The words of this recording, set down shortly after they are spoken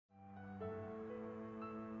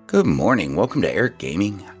Good morning, welcome to Airekc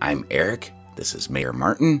Gaming. I'm Eric, this is Mayor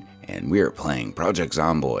Martin, and we are playing Project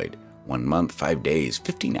Zomboid. 1 month, 5 days,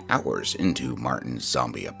 15 hours into Martin's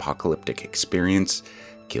zombie apocalyptic experience.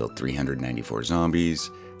 Killed 394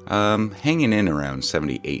 zombies. Hanging in around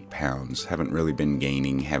 78 pounds. Haven't really been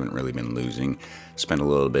gaining, haven't really been losing. Spent a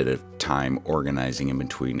little bit of time organizing in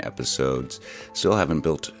between episodes. Still haven't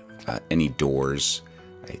built any doors.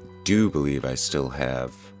 I do believe I still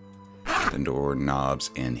have the door knobs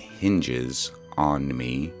and hinges on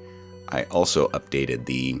me. I also updated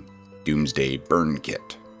the Doomsday Burn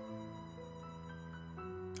Kit.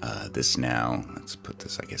 This now, let's put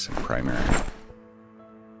this I guess in primary.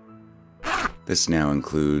 This now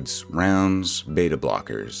includes rounds, beta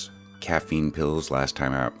blockers, caffeine pills. Last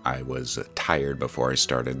time out I was tired before I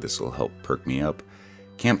started. This will help perk me up.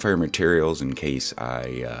 Campfire materials in case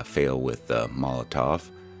I fail with Molotov.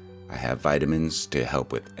 I have vitamins to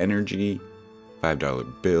help with energy.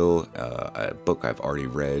 $5 bill, a book I've already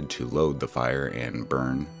read to load the fire and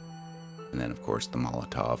burn. And then of course the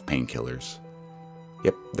Molotov painkillers.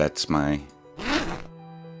 Yep, that's my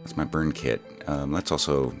burn kit. Let's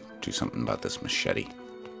also do something about this machete,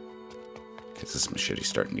 because this machete's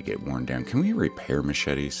starting to get worn down. Can we repair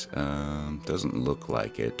machetes? Doesn't look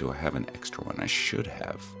like it. Do I have an extra one? I should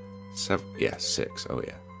have. Yeah, 6. Oh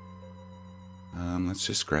yeah. Let's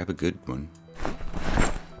just grab a good one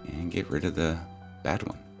and get rid of the bad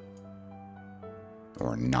one,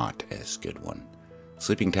 or not as good one.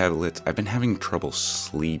 Sleeping tablets. I've been having trouble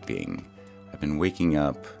sleeping. I've been waking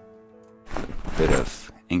up with a bit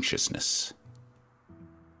of anxiousness.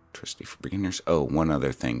 Trusty for beginners. Oh, one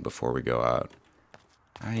other thing before we go out.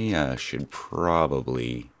 I should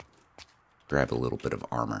probably grab a little bit of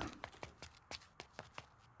armor.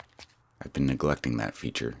 I've been neglecting that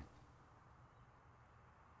feature.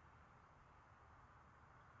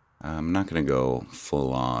 I'm not going to go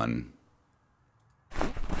full on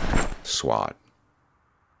SWAT,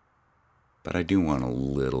 but I do want a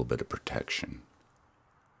little bit of protection.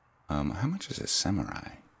 How much is a samurai?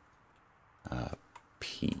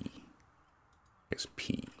 P. I guess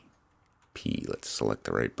P. P. Let's select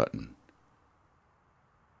the right button.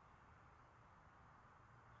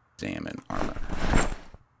 Examine armor.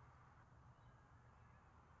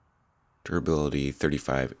 Durability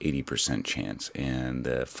 35-80% chance, and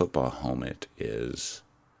the football helmet is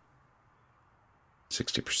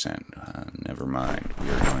 60%. Never mind. We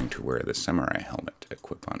are going to wear the samurai helmet.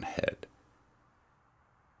 Equip on head.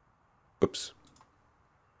 Oops.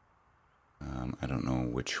 I don't know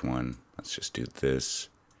which one. Let's just do this.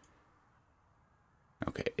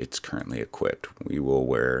 Okay, it's currently equipped. We will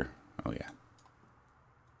wear... Oh yeah.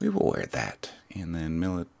 We will wear that. And then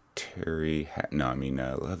military hat. No, I mean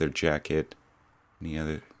leather jacket. Any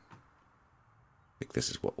other? I think this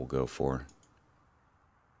is what we'll go for.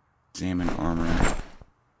 Examine armor.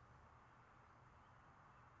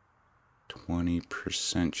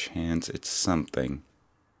 20% chance. It's something.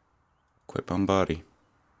 Equip on body.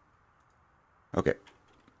 Okay.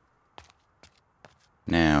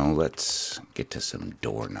 Now let's get to some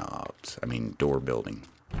doorknobs. I mean door building.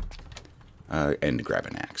 And grab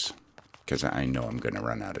an axe, because I know I'm going to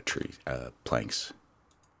run out of planks.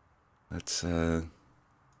 Let's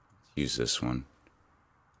use this one.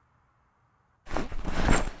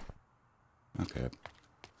 Okay.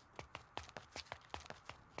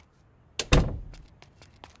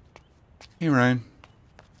 Hey, Ryan.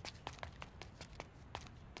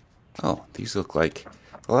 Oh, these look like...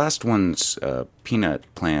 The last one's peanut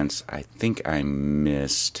plants. I think I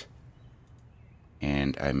missed...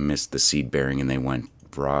 And I missed the seed bearing and they went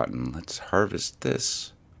rotten. Let's harvest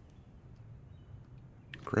this.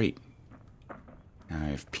 Great. Now I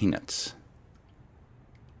have peanuts.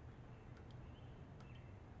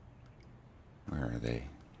 Where are they?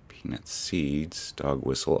 Peanut seeds. Dog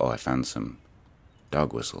whistle. Oh, I found some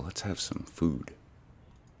dog whistle. Let's have some food.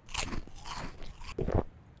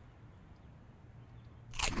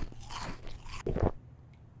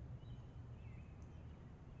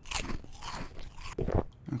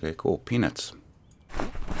 Okay, cool. Peanuts.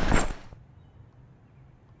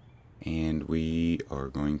 And we are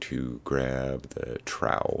going to grab the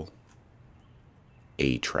trowel.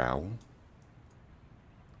 A trowel.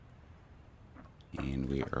 And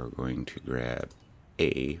we are going to grab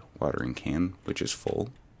a watering can, which is full.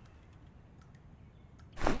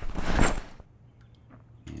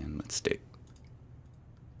 And let's dig.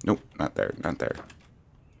 Nope, not there, not there.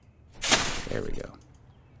 There we go.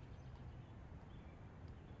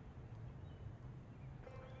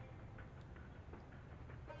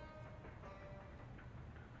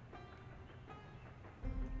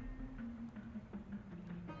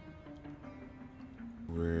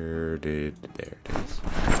 Where started. There it is.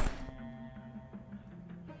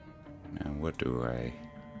 Now what do I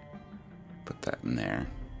put that in there?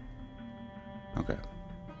 Okay.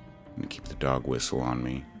 I'm gonna keep the dog whistle on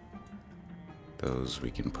me. Those we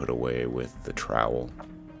can put away with the trowel.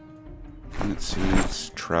 Let's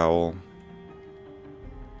see, trowel.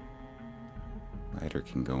 Lighter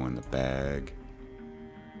can go in the bag.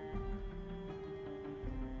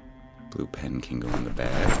 Blue pen can go in the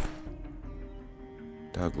bag.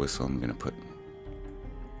 Dog whistle I'm gonna put.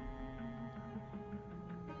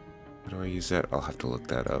 How do I use that? I'll have to look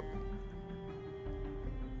that up.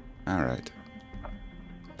 Alright.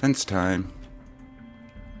 Fence time.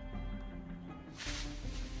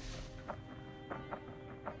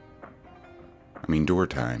 I mean door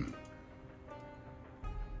time.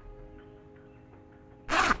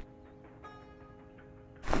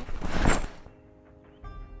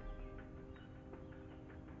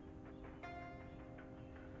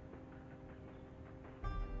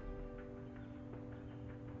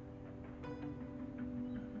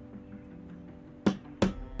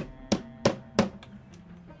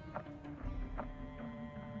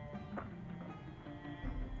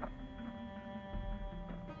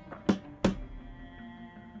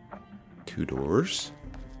 Two doors.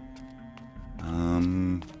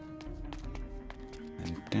 And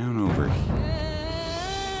down over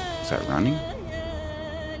here. Is that running?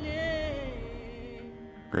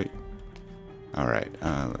 Great. Alright,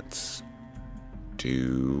 let's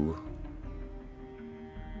do...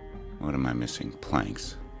 What am I missing?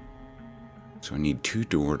 Planks. So I need 2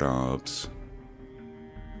 doorknobs,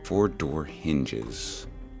 4 door hinges.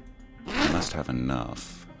 I must have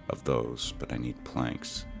enough of those, but I need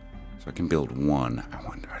planks. So I can build 1. I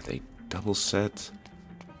wonder, are they double sets?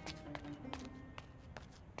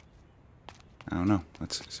 I don't know.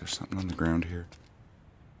 Is there something on the ground here?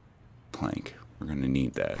 Plank. We're gonna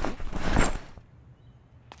need that.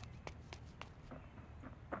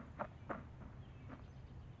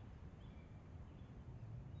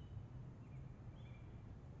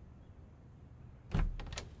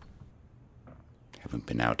 Haven't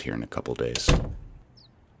been out here in a couple days.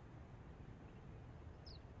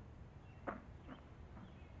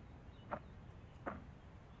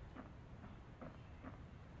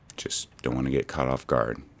 Just don't want to get caught off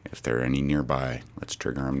guard. If there are any nearby, let's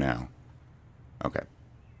trigger them now. Okay.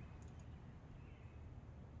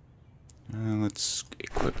 Let's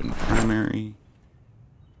equip in primary.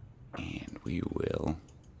 And we will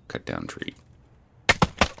cut down tree.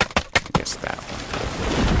 I guess that one.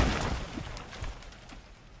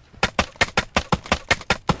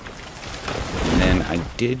 And then I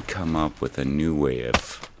did come up with a new way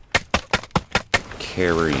of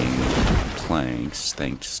carrying planks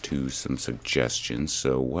thanks to some suggestions.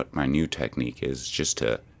 So what my new technique is just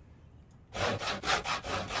to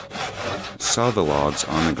saw the logs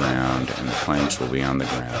on the ground and the planks will be on the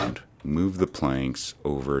ground. Move the planks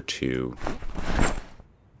over to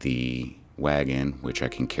the wagon, which I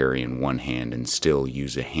can carry in one hand and still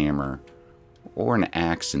use a hammer or an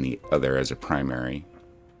axe in the other as a primary.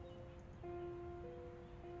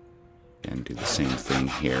 And do the same thing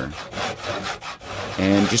here.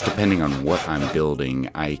 And just depending on what I'm building,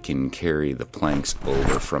 I can carry the planks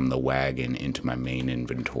over from the wagon into my main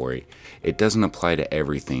inventory. It doesn't apply to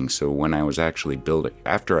everything, so when I was actually building,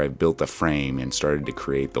 after I built the frame and started to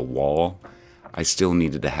create the wall, I still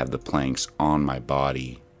needed to have the planks on my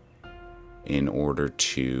body in order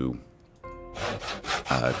to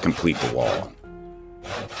complete the wall.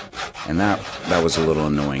 And that was a little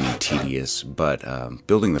annoying and tedious, but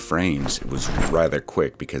building the frames, it was rather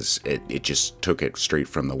quick because it just took it straight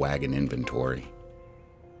from the wagon inventory.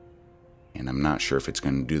 And I'm not sure if it's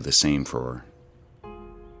going to do the same for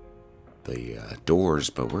the doors,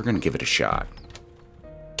 but we're going to give it a shot.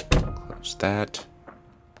 Close that.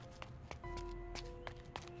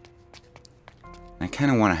 I kind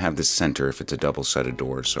of want to have the center if it's a double set of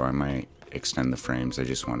doors, so I might extend the frames. I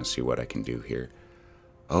just want to see what I can do here.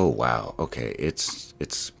 Oh wow, okay, it's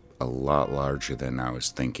a lot larger than I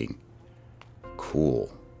was thinking. Cool.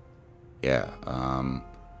 Yeah,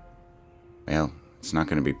 well, it's not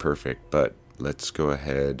going to be perfect, but let's go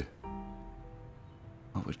ahead.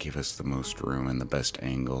 What would give us the most room and the best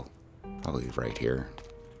angle? Probably right here.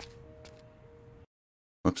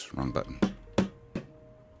 Whoops, wrong button.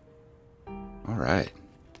 Alright.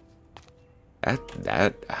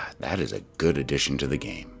 That is a good addition to the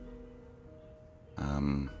game.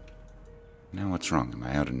 Now what's wrong? Am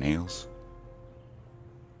I out of nails?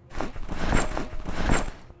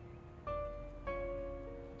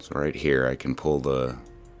 So right here I can pull the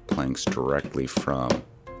planks directly from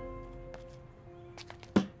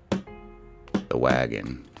the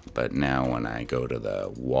wagon, but now when I go to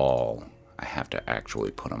the wall, I have to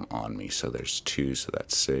actually put them on me. So there's 2, so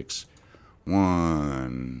that's 6.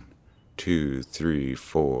 1, 2, 3,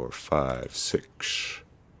 4, 5, 6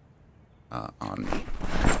 on me.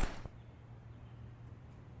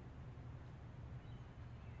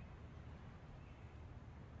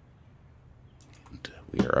 And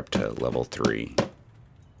we are up to level 3.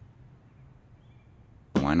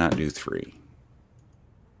 Why not do 3?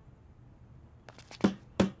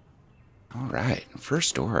 Alright,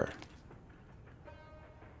 first door.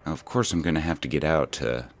 Now, of course, I'm going to have to get out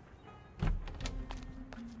to...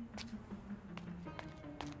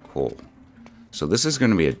 Cool. So this is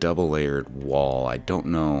going to be a double-layered wall. I don't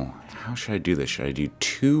know. How should I do this? Should I do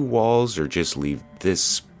 2 walls or just leave this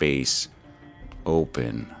space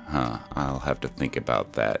open? Huh. I'll have to think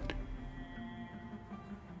about that.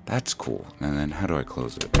 That's cool. And then how do I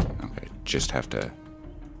close it? Okay, just have to...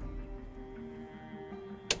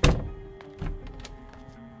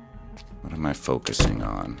 What am I focusing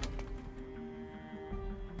on?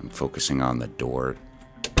 I'm focusing on the door.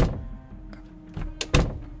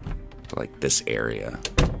 Like this area.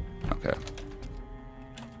 Okay.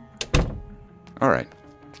 Alright.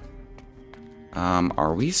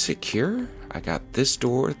 Are we secure? I got this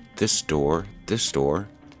door, this door, this door.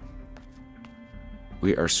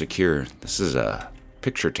 We are secure. This is a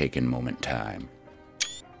picture-taking moment time.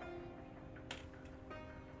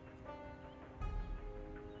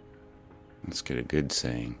 Let's get a good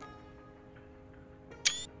saying.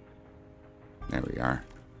 There we are.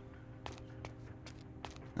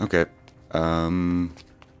 Okay. So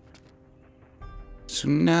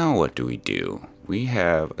now what do? We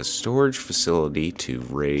have a storage facility to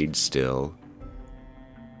raid still.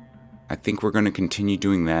 I think we're going to continue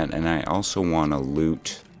doing that, and I also want to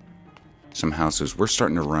loot some houses. We're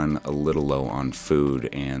starting to run a little low on food,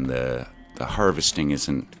 and the harvesting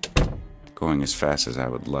isn't going as fast as I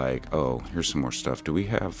would like. Oh, here's some more stuff. Do we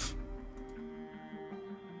have...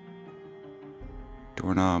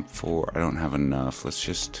 Doorknob 4. I don't have enough. Let's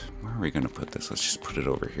just... Where are we going to put this? Let's just put it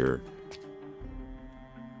over here.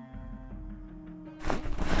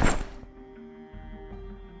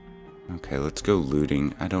 Okay, let's go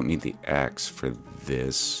looting. I don't need the axe for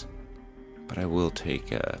this, but I will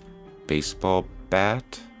take a baseball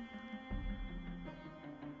bat.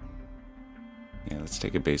 Yeah, let's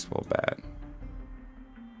take a baseball bat.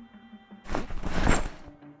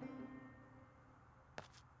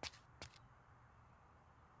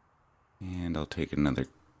 And I'll take another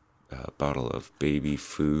bottle of baby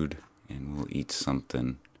food, and we'll eat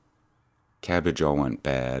something. Cabbage all went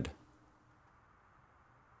bad.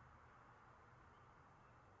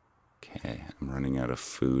 Okay, I'm running out of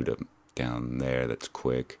food up down there. That's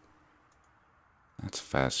quick. That's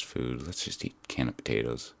fast food. Let's just eat a can of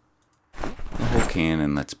potatoes. The whole can,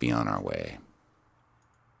 and let's be on our way.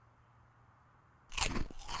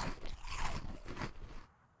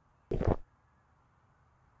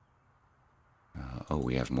 Oh,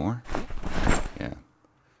 we have more? Yeah.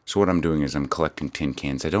 So what I'm doing is I'm collecting tin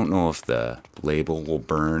cans. I don't know if the label will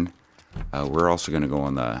burn. We're also going to go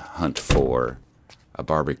on the hunt for a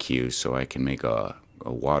barbecue so I can make a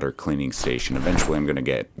water cleaning station. Eventually I'm going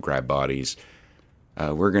to grab bodies.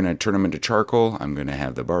 We're going to turn them into charcoal. I'm going to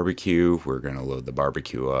have the barbecue. We're going to load the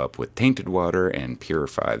barbecue up with tainted water and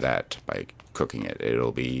purify that by cooking it.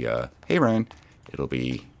 It'll be, hey Ryan, it'll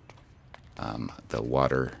be the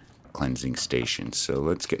water cleansing station. So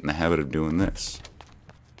let's get in the habit of doing this.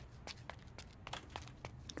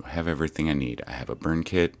 I have everything I need. I have a burn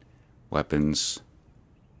kit, weapons.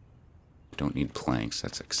 Don't need planks,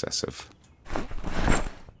 that's excessive.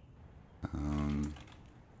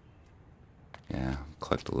 Yeah,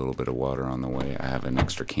 collect a little bit of water on the way. I have an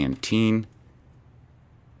extra canteen.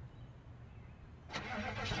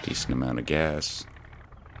 Decent amount of gas.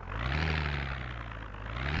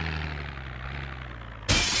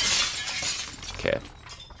 Okay.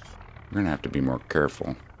 We're gonna have to be more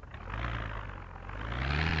careful.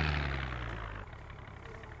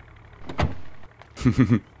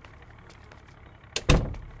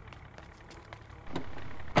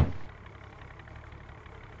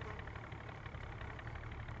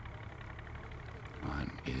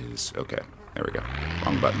 Okay, there we go.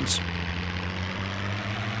 Wrong buttons.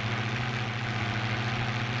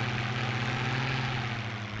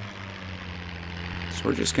 So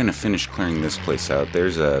we're just gonna finish clearing this place out.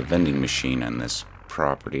 There's a vending machine on this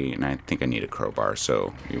property, and I think I need a crowbar,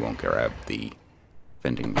 so we won't grab the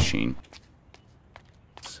vending machine.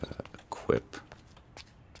 Let's equip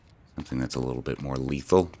something that's a little bit more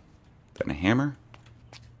lethal than a hammer.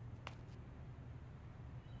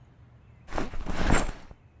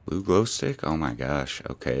 Blue glow stick? Oh my gosh.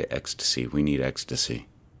 Okay, ecstasy. We need ecstasy.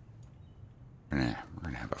 We're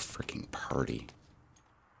gonna have a freaking party.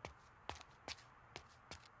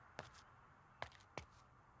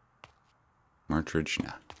 Martridge?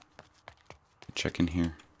 Nah. Check in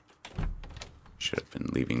here. Should have been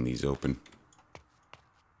leaving these open.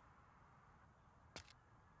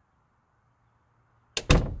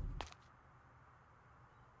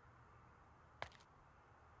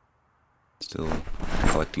 Still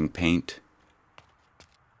collecting paint.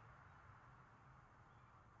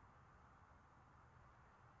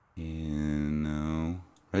 And no.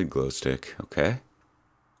 Red glow stick. Okay.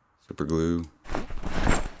 Super glue.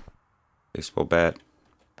 Baseball bat.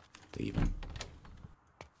 Leaving.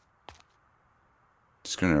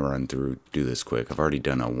 Just gonna run through, do this quick. I've already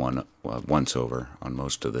done a once over on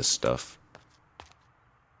most of this stuff.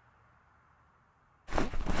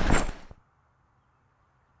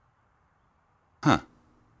 Huh.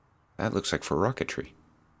 That looks like for rocketry.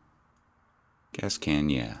 Gas can,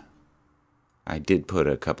 yeah. I did put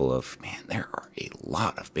a couple of... Man, there are a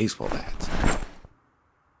lot of baseball bats.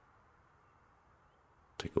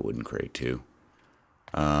 Take a wooden crate, too.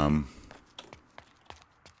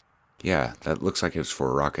 Yeah, that looks like it was for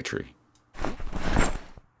rocketry.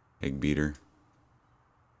 Egg beater.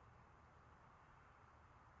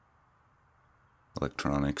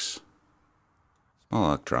 Electronics. Small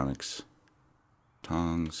electronics.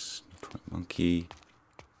 Tongs. Toy monkey.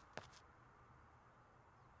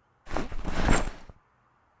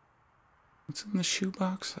 What's in the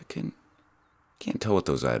shoebox? I can't tell what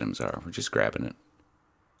those items are. We're just grabbing it.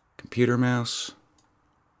 Computer mouse.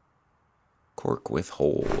 Cork with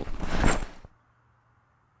hole.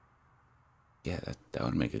 Yeah, that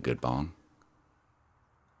would make a good bong.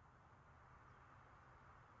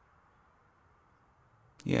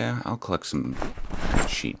 Yeah, I'll collect some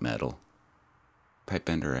sheet metal. Pipe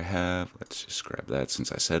bender I have. Let's just grab that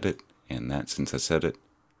since I said it. And that since I said it.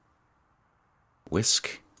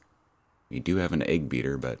 Whisk. We do have an egg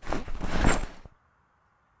beater, but...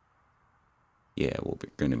 Yeah, we're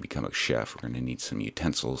going to become a chef. We're going to need some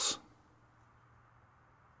utensils.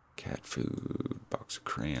 Cat food. Box of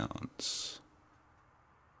crayons.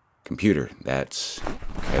 Computer. That's...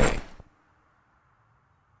 Okay.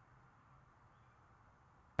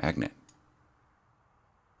 Magnet.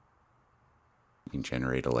 You can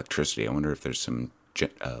generate electricity. I wonder if there's some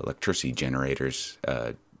electricity generators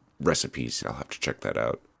recipes. I'll have to check that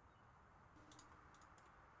out.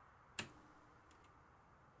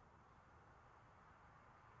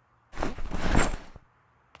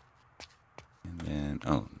 And then,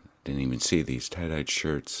 oh, didn't even see these tie-dyed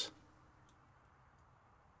shirts.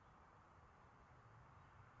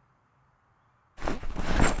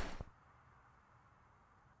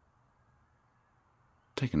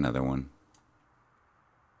 Take another one.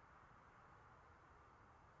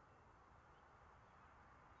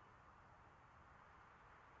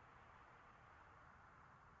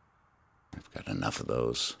 I've got enough of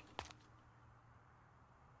those.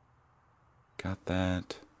 Got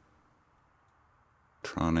that.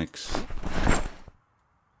 Electronics.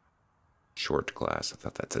 Short glass. I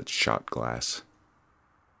thought that said shot glass.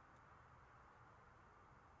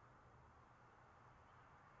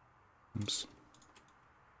 Oops.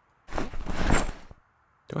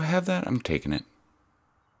 Do I have that? I'm taking it.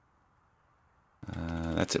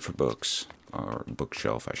 That's it for books. Or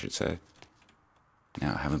bookshelf, I should say.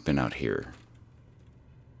 Now, I haven't been out here.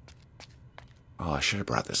 Oh, I should have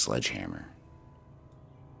brought the sledgehammer.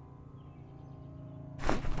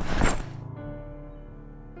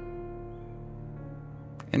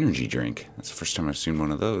 Energy drink. That's the first time I've seen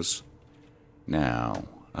one of those. Now,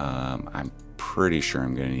 I'm pretty sure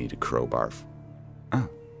I'm going to need a crowbar. Oh,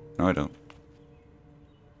 no I don't.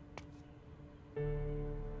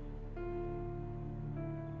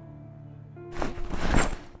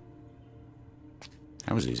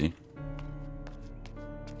 That was easy.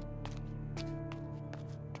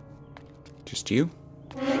 Just you?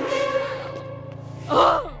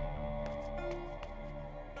 Come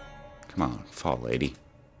on, fall, lady.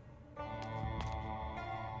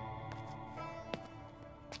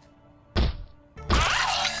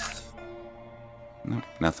 Nope,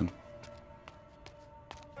 nothing.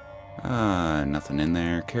 Nothing in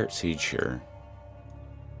there. Carrot seed, sure.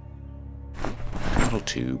 Little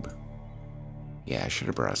tube. Yeah, I should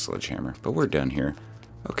have brought a sledgehammer, but we're done here.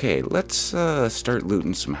 Okay, let's start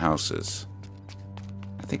looting some houses.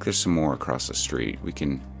 I think there's some more across the street. We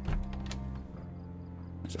can...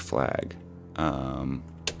 There's a flag. I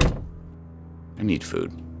need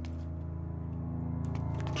food.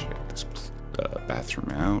 Check this bathroom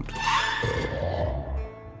out.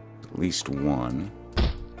 At least one.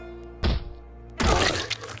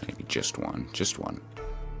 just one. Just one.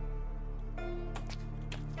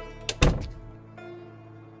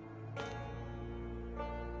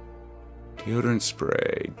 Deodorant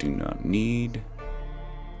spray. Do not need.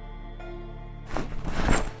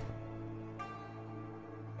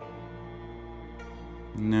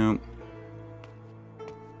 Nope.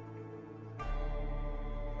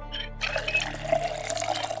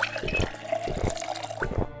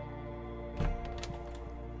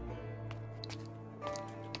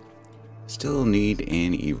 Still need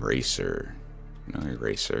an eraser. No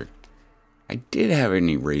eraser. I did have an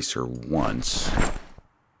eraser once.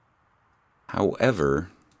 However,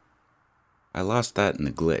 I lost that in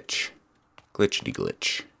the glitch. Glitchity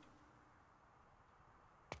glitch.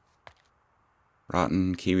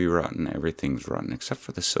 Rotten, kiwi rotten, everything's rotten except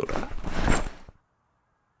for the soda.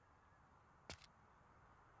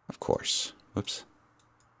 Of course. Whoops.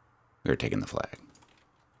 We were taking the flag.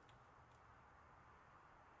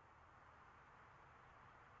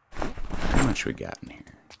 How much we got in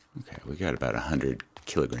here? Okay, we got about 100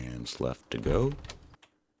 kilograms left to go.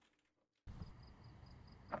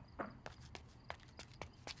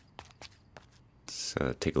 Let's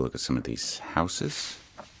take a look at some of these houses.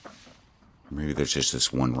 Maybe there's just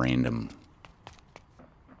this one random.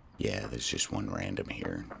 Yeah, there's just one random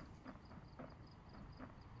here.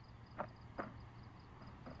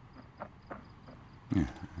 Yeah,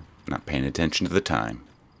 not paying attention to the time.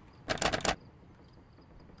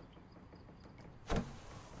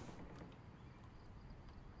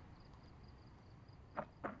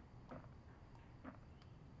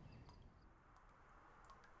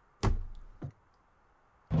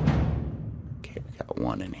 Okay, we got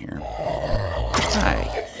one in here.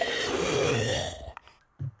 Hi.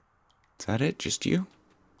 Is that it? Just you?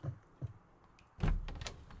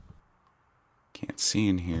 Can't see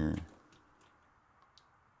in here.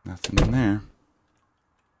 Nothing in there.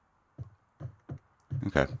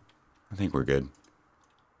 Okay. I think we're good.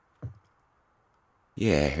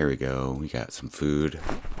 Yeah, here we go. We got some food.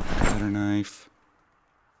 Butter knife.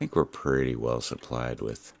 I think we're pretty well supplied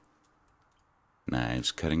with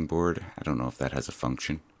knives. Cutting board. I don't know if that has a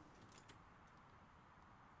function.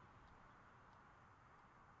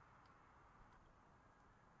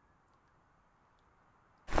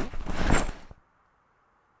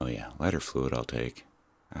 Oh yeah, lighter fluid I'll take.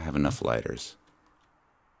 I have enough lighters.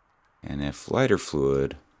 And if lighter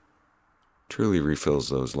fluid truly refills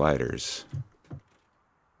those lighters,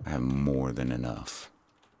 I have more than enough.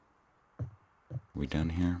 We done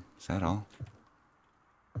here? Is that all?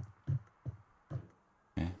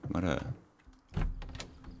 Yeah, what a...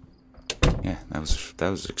 Yeah, that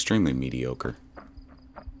was extremely mediocre.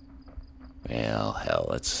 Well, hell,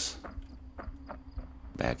 let's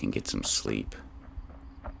back and get some sleep.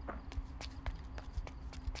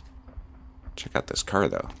 Check out this car,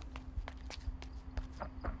 though.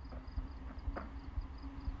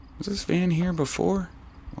 Was this van here before?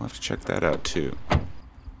 We'll have to check that out, too.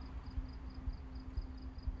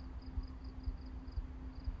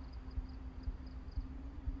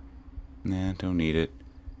 Nah, don't need it.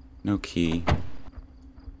 No key. There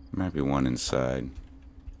might be one inside.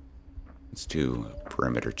 Let's do a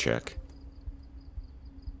perimeter check.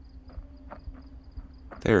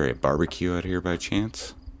 There a barbecue out here by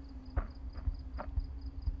chance?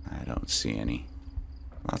 I don't see any.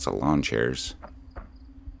 Lots of lawn chairs.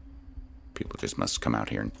 People just must come out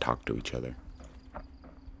here and talk to each other.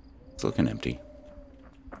 It's looking empty.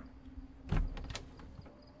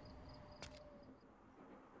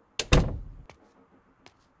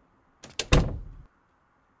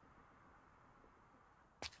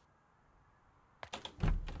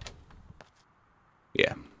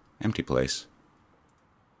 Yeah, empty place.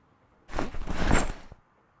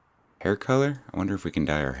 Hair color? I wonder if we can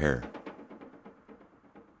dye our hair.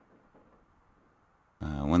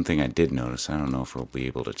 One thing I did notice, I don't know if we'll be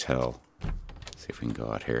able to tell. See if we can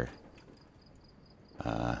go out here.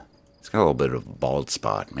 It's got a little bit of a bald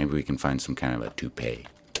spot. Maybe we can find some kind of a toupee.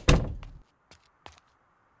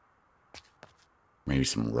 Maybe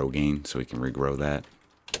some Rogaine so we can regrow that.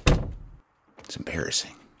 It's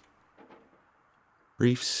embarrassing.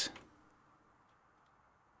 Briefs.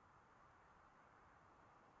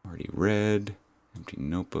 Already read. Empty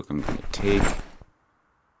notebook I'm going to take.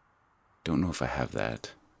 Don't know if I have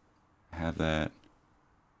that. I have that.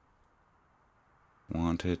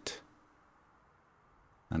 Want it.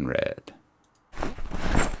 Unread.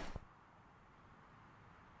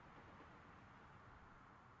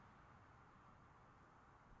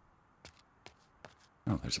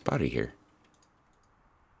 Oh, there's a body here.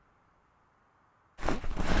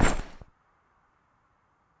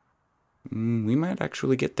 We might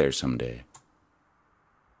actually get there someday.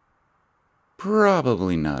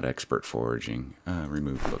 Probably not expert foraging.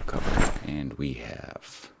 Remove book cover. And we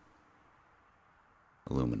have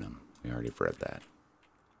aluminum. We already read that.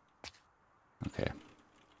 Okay.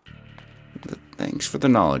 Thanks for the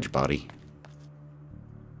knowledge, buddy.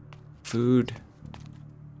 Food.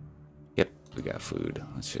 Yep, we got food.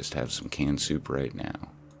 Let's just have some canned soup right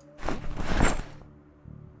now.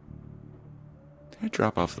 Did I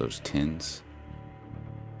drop off those tins?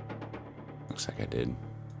 Looks like I did.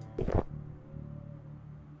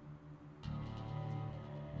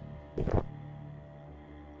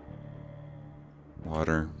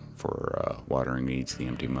 Water for watering needs, the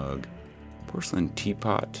empty mug. Porcelain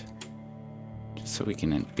teapot, just so we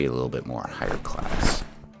can be a little bit more higher class.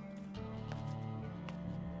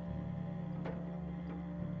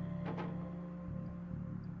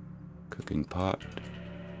 Cooking pot.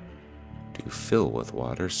 To fill with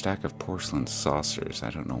water. Stack of porcelain saucers. I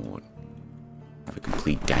don't know what. Have a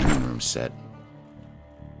complete dining room set.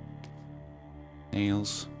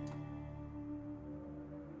 Nails.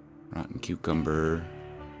 Rotten cucumber.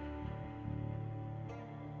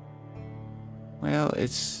 Well,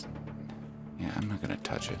 it's... yeah, I'm not gonna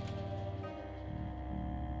touch it.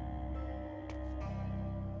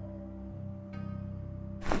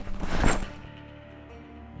 I'll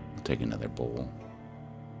take another bowl.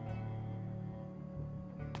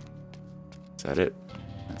 Is that it?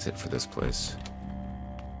 That's it for this place.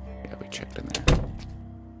 Yeah, we checked in there.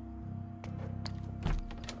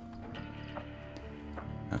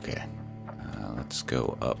 Okay. Let's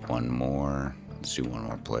go up one more. Let's do one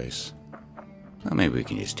more place. Well, maybe we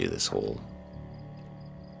can just do this whole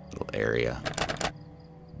little area.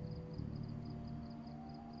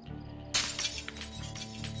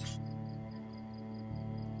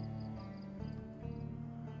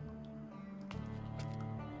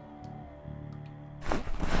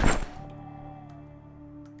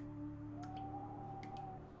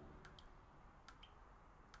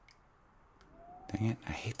 Dang it,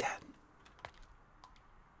 I hate that.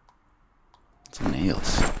 Some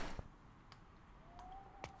nails.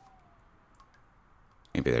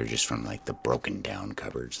 Maybe they're just from, like, the broken down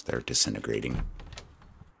cupboards. They're disintegrating.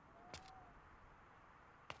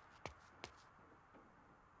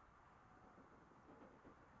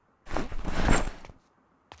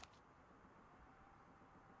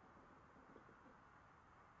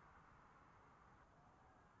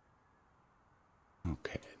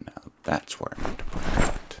 Okay, now that's where I need to put that.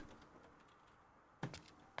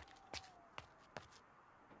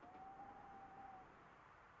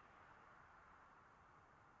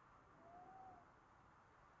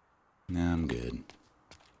 Now I'm good.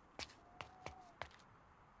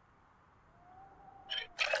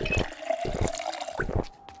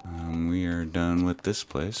 We are done with this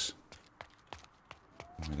place.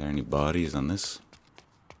 Are there any bodies on this?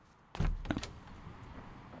 No.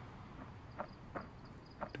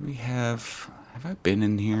 Do we have I been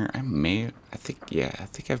in here? I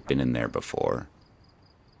think I've been in there before.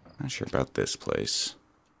 Not sure about this place.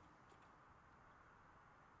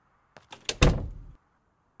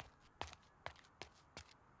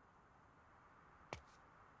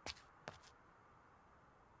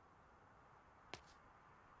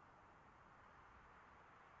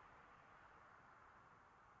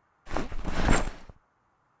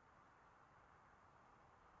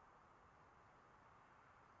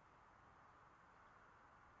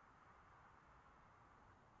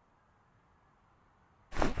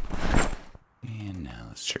 And now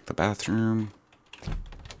let's check the bathroom.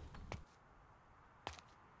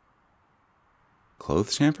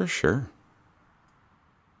 Clothes hamper? Sure.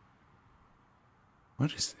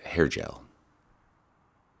 What is hair gel?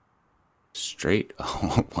 Straight?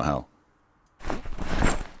 Oh, wow.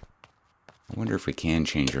 I wonder if we can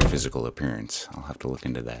change our physical appearance. I'll have to look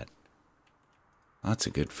into that. Lots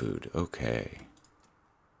of good food. Okay.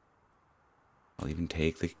 I'll even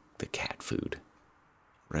take the cat food.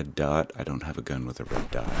 Red dot. I don't have a gun with a red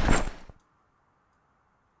dot.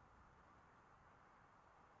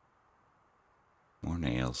 More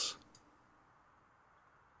nails.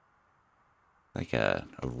 Like a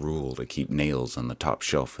rule to keep nails on the top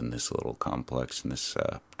shelf in this little complex, in this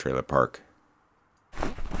trailer park.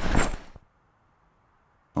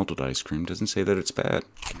 Malted ice cream doesn't say that it's bad.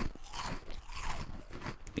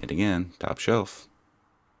 Yet again, top shelf.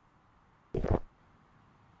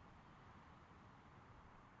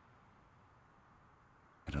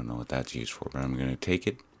 I don't know what that's used for, but I'm going to take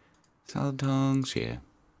it. Salad tongs, yeah.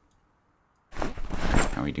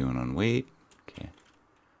 How are we doing on weight? Okay.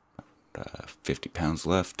 50 pounds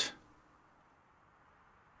left.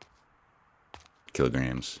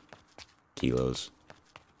 Kilograms. Kilos.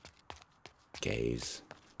 Gays.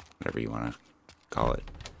 Whatever you want to call it.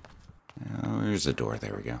 Oh, there's the door.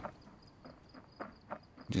 There we go.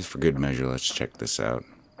 Just for good measure, let's check this out.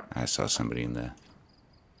 I saw somebody in the...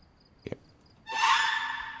 Yep.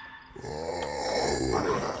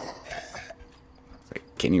 It's like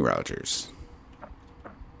Kenny Rogers.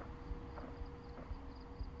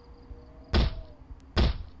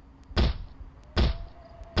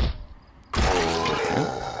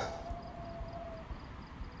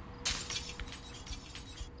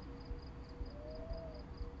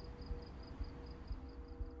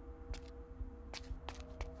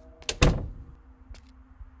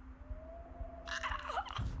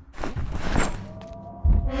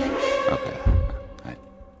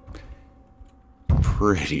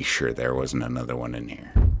 Pretty sure there wasn't another one in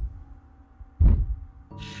here.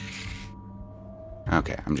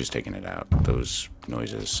 Okay, I'm just taking it out. Those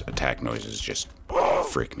noises, attack noises, just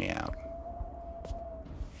freak me out.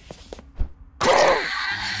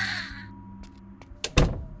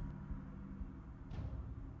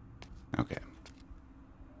 Okay.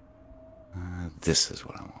 This is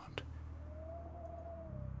what I want.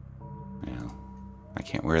 Well, I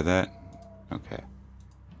can't wear that? Okay.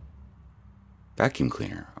 Vacuum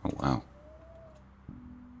cleaner. Oh, wow.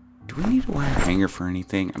 Do we need a wire hanger for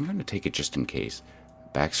anything? I'm going to take it just in case.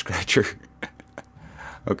 Back scratcher.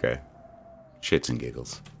 Okay. Shits and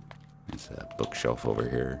giggles. There's a bookshelf over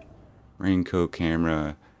here. Raincoat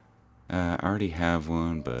camera. I already have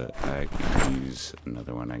one, but I can use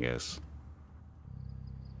another one, I guess.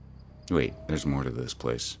 Wait, there's more to this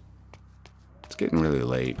place. It's getting really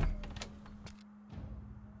late.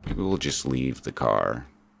 Maybe we'll just leave the car.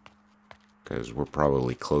 Because we're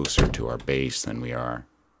probably closer to our base than we are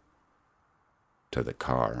to the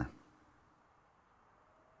car.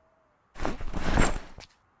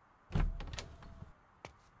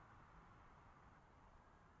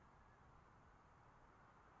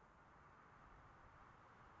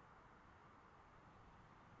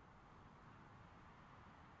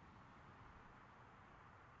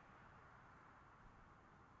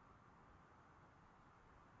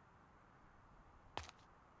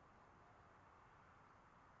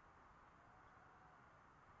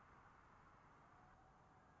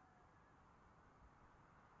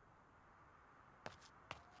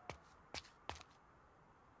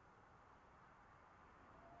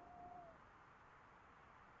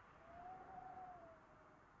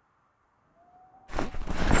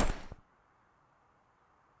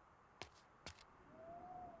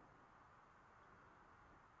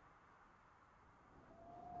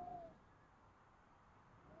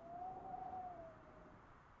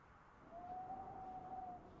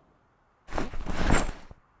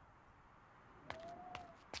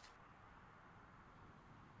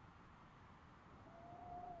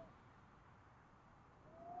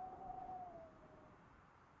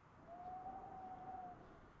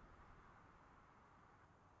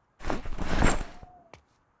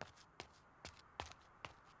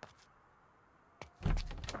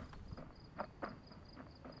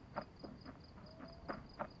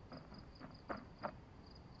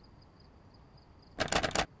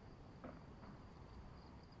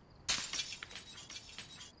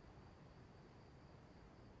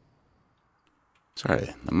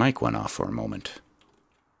 Sorry, the mic went off for a moment.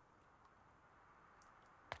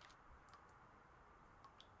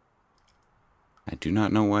 I do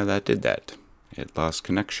not know why that did that. It lost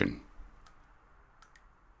connection.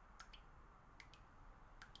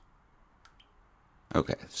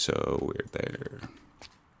 Okay, so we're there.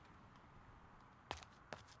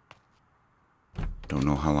 Don't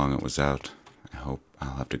know how long it was out. I hope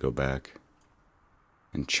I'll have to go back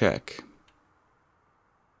and check.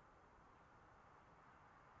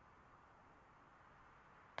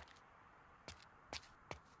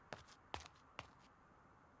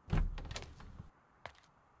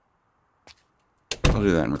 I'll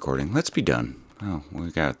do that in recording. Let's be done. Oh, we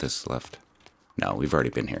got this left. No, we've already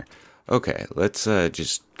been here. Okay, let's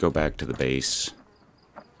just go back to the base.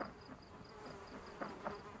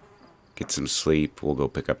 Get some sleep. We'll go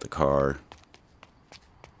pick up the car.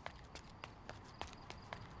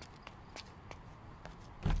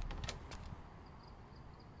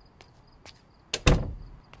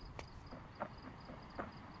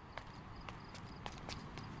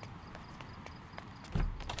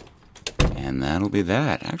 And that'll be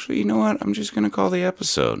that. Actually, you know what? I'm just going to call the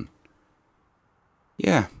episode.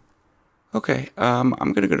 Yeah. Okay, I'm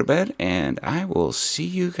going to go to bed, and I will see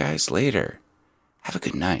you guys later. Have a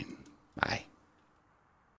good night. Bye.